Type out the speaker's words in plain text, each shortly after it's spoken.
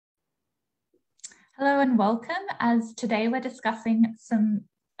Hello and welcome, as today we're discussing some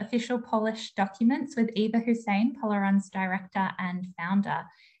official Polish documents with Eva Hussain, Polaron's director and founder.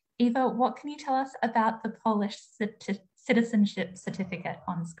 Eva, what can you tell us about the Polish citizenship certificate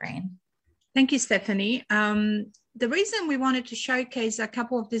on screen? Thank you, Stephanie. The reason we wanted to showcase a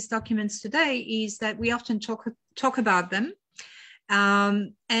couple of these documents today is that we often talk about them.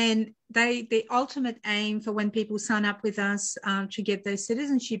 And the ultimate aim for when people sign up with us to get their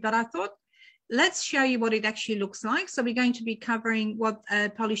citizenship. But I thought, let's show you what it actually looks like. So we're going to be covering what a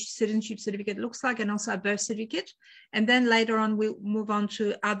Polish citizenship certificate looks like and also a birth certificate. And then later on, we'll move on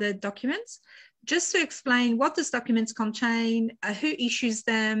to other documents, just to explain what these documents contain, who issues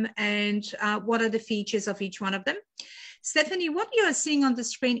them, and what are the features of each one of them. Stephanie, what you are seeing on the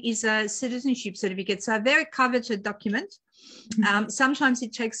screen is a citizenship certificate. So a very coveted document. Sometimes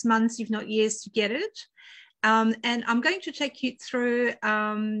it takes months, if not years, to get it. And I'm going to take you through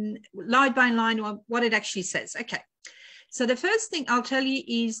line by line what it actually says. Okay. So the first thing I'll tell you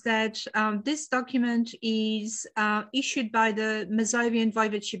is that this document is issued by the Mazovian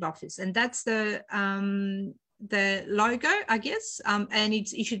Voivodeship Office, and that's the logo, I guess, and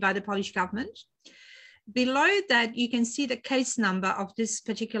it's issued by the Polish government. Below that, you can see the case number of this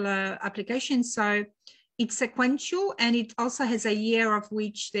particular application. So it's sequential, and it also has a year of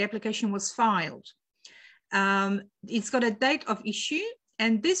which the application was filed. It's got a date of issue,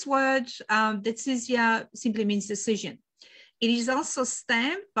 and this word, decyzja, simply means decision. It is also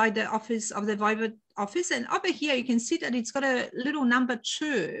stamped by the office of the Voivod office, and over here you can see that it's got a little number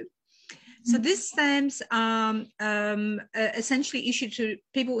 2. So these stamps are essentially issued to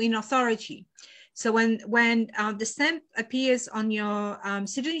people in authority. So when the stamp appears on your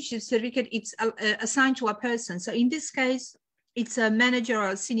citizenship certificate, it's assigned to a person. So in this case, it's a manager or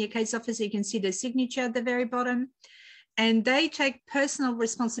a senior case officer. You can see the signature at the very bottom, and they take personal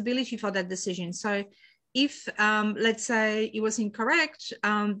responsibility for that decision. So if, let's say, it was incorrect,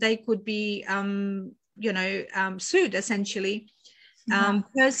 they could be, sued essentially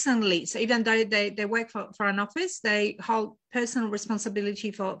personally. So even though they work for an office, they hold personal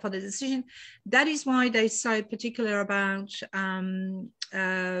responsibility for the decision. That is why they're so particular about,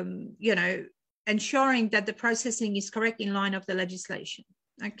 ensuring that the processing is correct in line of the legislation.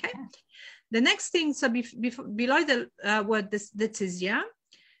 Okay. The next thing, so below the word decyzja,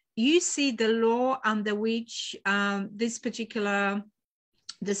 you see the law under which this particular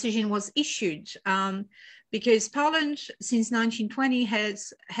decision was issued, because Poland since 1920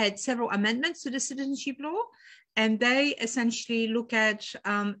 has had several amendments to the citizenship law, and they essentially look at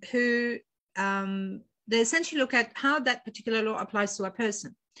how that particular law applies to a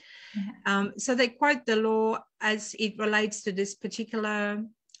person. So they quote the law as it relates to this particular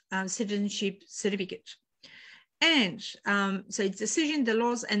citizenship certificate. And so it's decision, the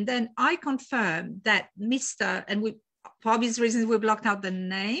laws, and then I confirm that Mr., and we, for obvious reasons, we blocked out the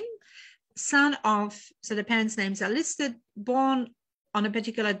name, son of, so the parents' names are listed, born on a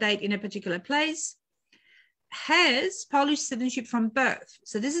particular date in a particular place, has Polish citizenship from birth.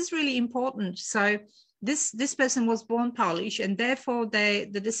 So this is really important. So this person was born Polish, and therefore the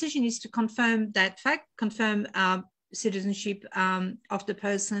decision is to confirm that fact, confirm citizenship of the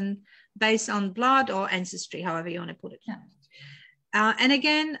person based on blood or ancestry, however you want to put it. Yeah. And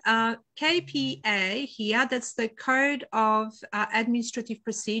again, KPA here, that's the Code of Administrative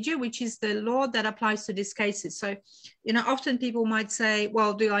Procedure, which is the law that applies to these cases. So, often people might say,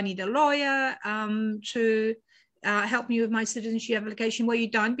 well, do I need a lawyer to help me with my citizenship application? Well, you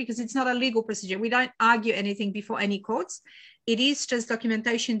don't, because it's not a legal procedure. We don't argue anything before any courts. It is just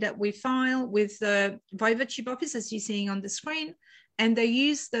documentation that we file with the Voivodeship Office, as you're seeing on the screen, and they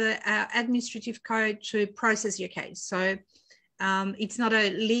use the administrative code to process your case. So it's not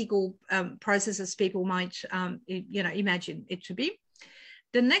a legal process as people might, imagine it to be.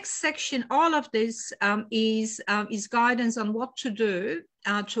 The next section, all of this is guidance on what to do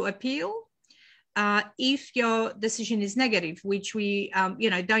to appeal if your decision is negative, which we,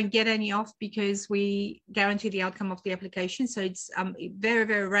 don't get any of because we guarantee the outcome of the application. So it's very,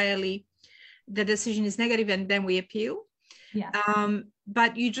 very rarely the decision is negative and then we appeal. Yeah.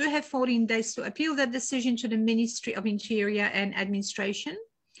 But you do have 14 days to appeal that decision to the Ministry of Interior and Administration.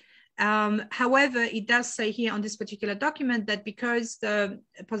 However, it does say here on this particular document that because the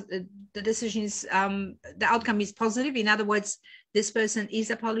decision is, the outcome is positive, in other words, this person is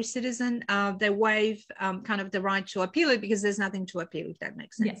a Polish citizen, they waive kind of the right to appeal it because there's nothing to appeal, if that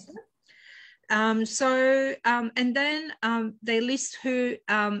makes sense. Yes. And then they list who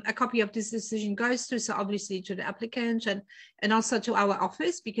a copy of this decision goes to. So obviously to the applicant and also to our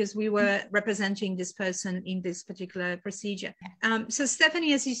office, because we were representing this person in this particular procedure. So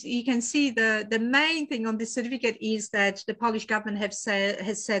Stephanie, as you can see, the main thing on this certificate is that the Polish government has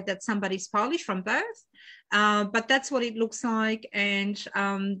said that somebody's Polish from birth. But that's what it looks like. And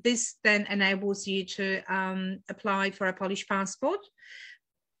this then enables you to apply for a Polish passport.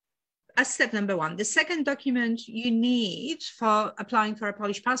 As step number one. The second document you need for applying for a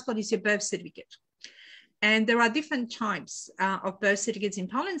Polish passport is your birth certificate. And there are different types of birth certificates in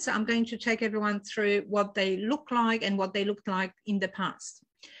Poland. So I'm going to take everyone through what they look like and what they looked like in the past.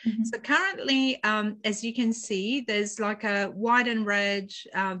 Mm-hmm. So currently, as you can see, there's like a white and red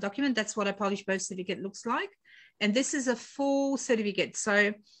document. That's what a Polish birth certificate looks like. And this is a full certificate.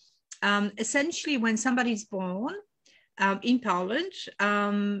 So essentially, when somebody's born in Poland,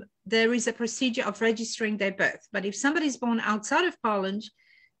 there is a procedure of registering their birth. But if somebody's born outside of Poland,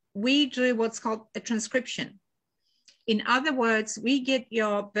 we do what's called a transcription. In other words, we get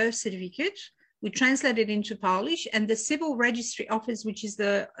your birth certificate, we translate it into Polish, and the Civil Registry Office, which is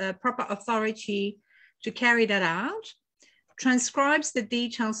the proper authority to carry that out, transcribes the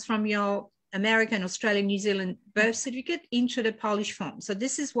details from your American, Australian, New Zealand birth certificate into the Polish form. So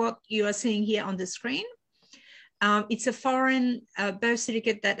this is what you are seeing here on the screen. It's a foreign birth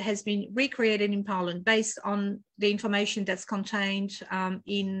certificate that has been recreated in Poland based on the information that's contained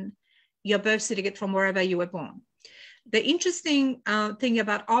in your birth certificate from wherever you were born. The interesting thing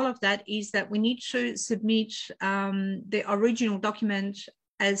about all of that is that we need to submit the original document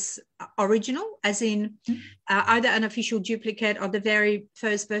as original, as in either an official duplicate or the very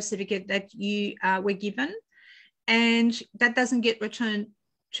first birth certificate that you were given, and that doesn't get returned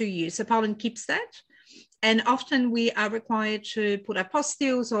to you. So Poland keeps that. And often we are required to put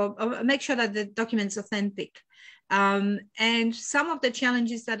apostilles or make sure that the document's authentic. And some of the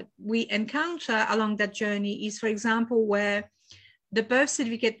challenges that we encounter along that journey is, for example, where the birth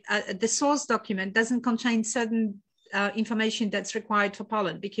certificate, the source document doesn't contain certain information that's required for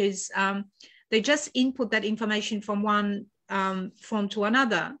Poland, because they just input that information from one form to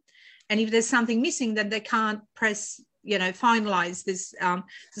another. And if there's something missing, then they can't press finalize this.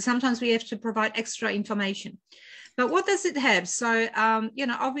 So sometimes we have to provide extra information. But what does it have? So,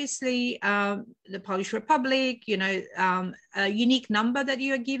 obviously the Polish Republic, a unique number that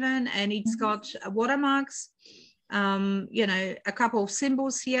you are given, and it's got watermarks, a couple of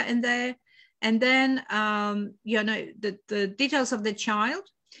symbols here and there. And then, the details of the child.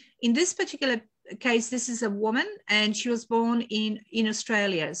 In this particular case, this is a woman, and she was born in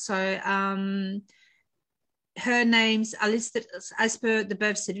Australia. So, her names are listed as per the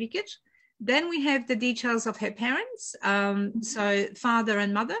birth certificate. Then we have the details of her parents. So father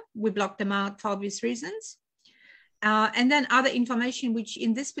and mother, we blocked them out for obvious reasons. And then other information, which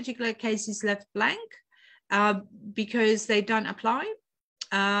in this particular case is left blank because they don't apply.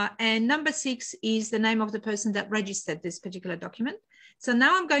 And number 6 is the name of the person that registered this particular document. So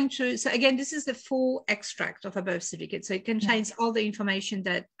now I'm going to, so again, this is the full extract of a birth certificate. So it contains all the information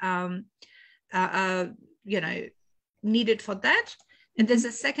that needed for that. And there's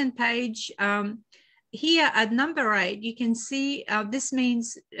a second page here at number 8. You can see this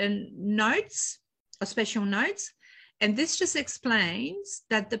means notes or special notes, and this just explains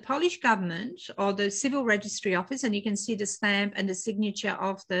that the Polish government or the Civil Registry Office, and you can see the stamp and the signature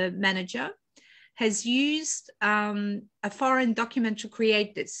of the manager, has used a foreign document to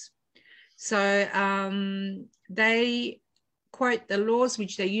create this. So they quote the laws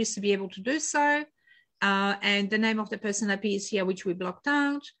which they used to be able to do so. And the name of the person appears here, which we blocked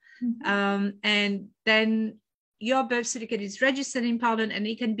out. And then your birth certificate is registered in Poland, and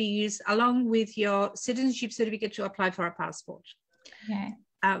it can be used along with your citizenship certificate to apply for a passport. Okay.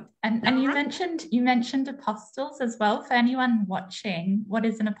 And you mentioned apostles as well. For anyone watching, what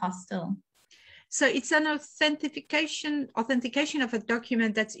is an apostille? So it's an authentication of a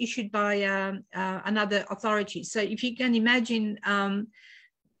document that's issued by another authority. So if you can imagine,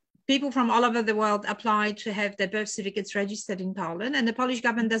 people from all over the world apply to have their birth certificates registered in Poland, and the Polish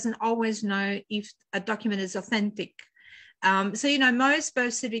government doesn't always know if a document is authentic. So, most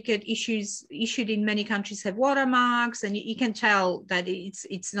birth certificate issued in many countries have watermarks, and you can tell that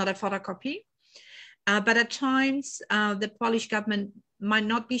it's not a photocopy. But at times, the Polish government might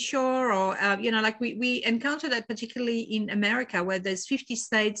not be sure, or, we encounter that particularly in America, where there's 50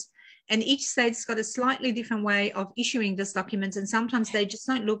 states, and each state's got a slightly different way of issuing these documents, and sometimes they just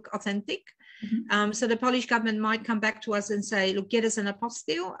don't look authentic. So the Polish government might come back to us and say, look, get us an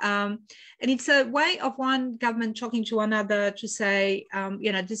apostille. And it's a way of one government talking to another to say,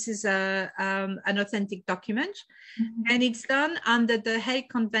 this is an authentic document. And it's done under the Hague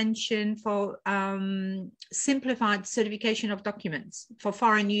Convention for simplified certification of documents for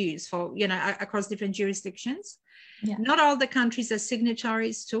foreign use, for, across different jurisdictions. Yeah. Not all the countries are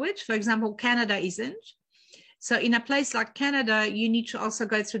signatories to it. For example, Canada isn't. So in a place like Canada, you need to also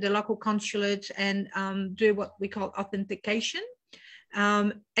go through the local consulate and do what we call authentication.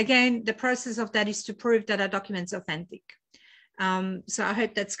 Again, the process of that is to prove that a document's authentic. So I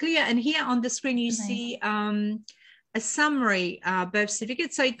hope that's clear. And here on the screen, you see a summary birth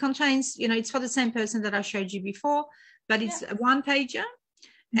certificate. So it contains, it's for the same person that I showed you before, but it's a one-pager,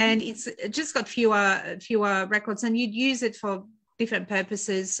 and it's just got fewer records, and you'd use it for different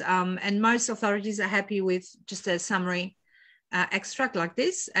purposes, and most authorities are happy with just a summary extract like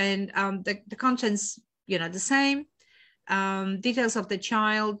this, and the contents, the same, details of the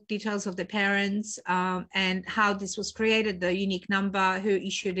child, details of the parents, and how this was created, the unique number, who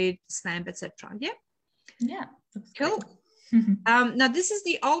issued it, stamp, etc. Yeah, cool. Now this is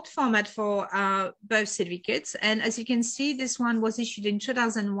the old format for birth certificates, and as you can see, this one was issued in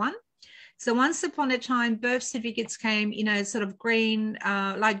 2001. So once upon a time, birth certificates came in a sort of green,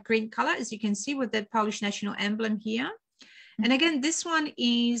 light green color, as you can see with the Polish national emblem here. And again, this one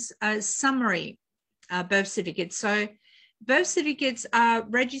is a summary birth certificate. So birth certificates are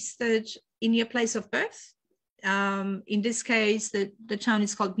registered in your place of birth. In this case, the town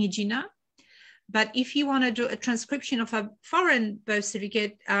is called Miedzina. But if you want to do a transcription of a foreign birth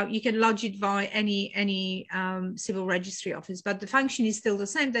certificate, you can lodge it via any civil registry office. But the function is still the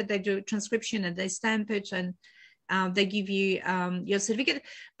same, that they do transcription and they stamp it and they give you your certificate.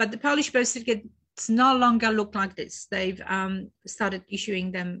 But the Polish birth certificates no longer look like this. They've started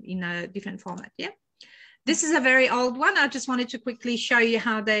issuing them in a different format. Yeah. This is a very old one. I just wanted to quickly show you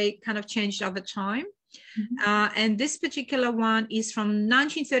how they kind of changed over time. And this particular one is from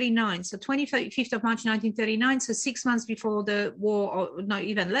 1939, so 25th of March 1939, so 6 months before the war, or no,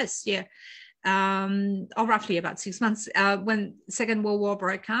 even less, or roughly about 6 months when Second World War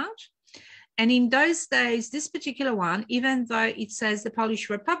broke out. And in those days, this particular one, even though it says the Polish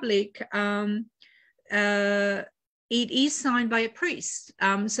Republic, it is signed by a priest.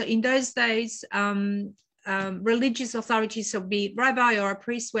 So in those days, religious authorities, so be it rabbi or a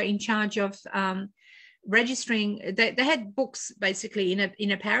priest, were in charge of registering. They had books basically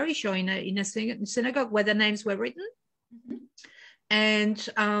in a parish or in a synagogue where the names were written. And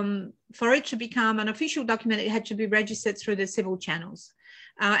for it to become an official document, it had to be registered through the civil channels.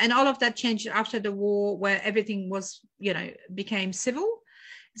 And all of that changed after the war, where everything was, became civil.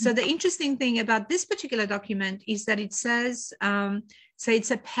 So the interesting thing about this particular document is that it says, so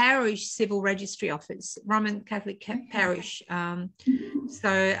it's a parish civil registry office, Roman Catholic parish. And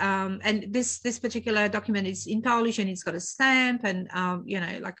this particular document is in Polish, and it's got a stamp, and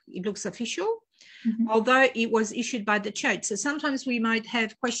like it looks official, although it was issued by the church. So sometimes we might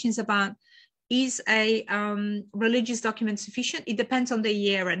have questions about, is a religious document sufficient? It depends on the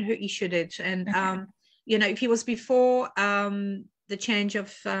year and who issued it. And if it was before the change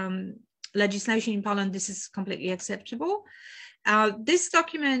of legislation in Poland, this is completely acceptable. This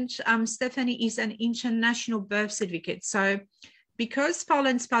document, Stephanie, is an international birth certificate. So because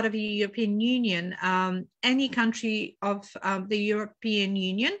Poland's part of the European Union, any country of the European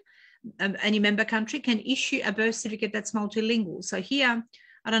Union, any member country, can issue a birth certificate that's multilingual. So here,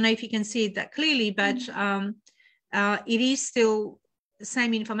 I don't know if you can see it that clearly, but it is still the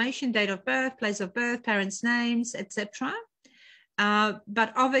same information: date of birth, place of birth, parents' names, etc.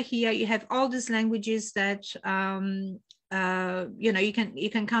 But over here, you have all these languages that you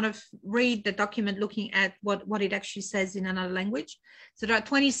can kind of read the document looking at what it actually says in another language. So there are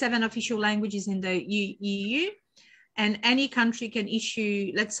 27 official languages in the EU, and any country can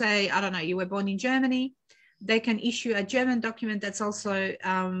issue, let's say, I don't know, you were born in Germany, they can issue a German document that's also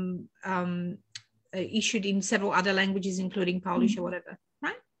issued in several other languages, including Polish or whatever,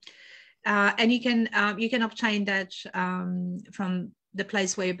 right? And you can obtain that from the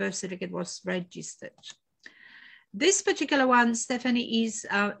place where your birth certificate was registered. This particular one, Stephanie, is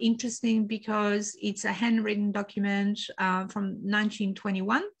interesting because it's a handwritten document from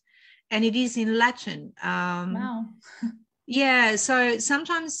 1921, and it is in Latin. Wow. Yeah, so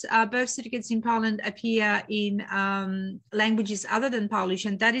sometimes birth certificates in Poland appear in languages other than Polish,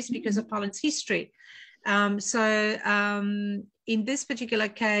 and that is because of Poland's history. In this particular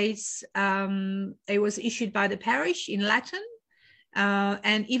case, it was issued by the parish in Latin.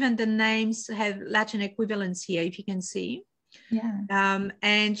 And even the names have Latin equivalents here, if you can see. Yeah.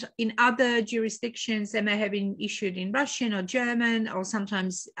 And in other jurisdictions, they may have been issued in Russian or German or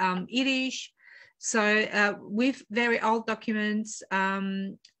sometimes Yiddish. So with very old documents,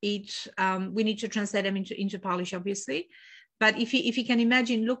 we need to translate them into Polish, obviously. But if you can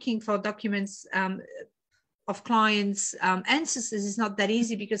imagine looking for documents of clients' ancestors, is not that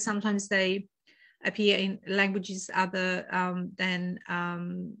easy because sometimes they appear in languages other than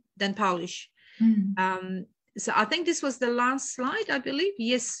Polish. So I think this was the last slide, I believe.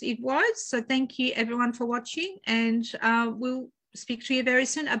 Yes, it was. So thank you everyone for watching, and we'll speak to you very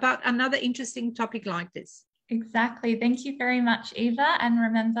soon about another interesting topic like this. Exactly. Thank you very much, Eva. And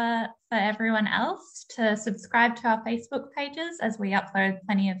remember for everyone else to subscribe to our Facebook pages as we upload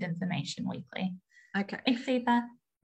plenty of information weekly. Okay. Thanks, Eva.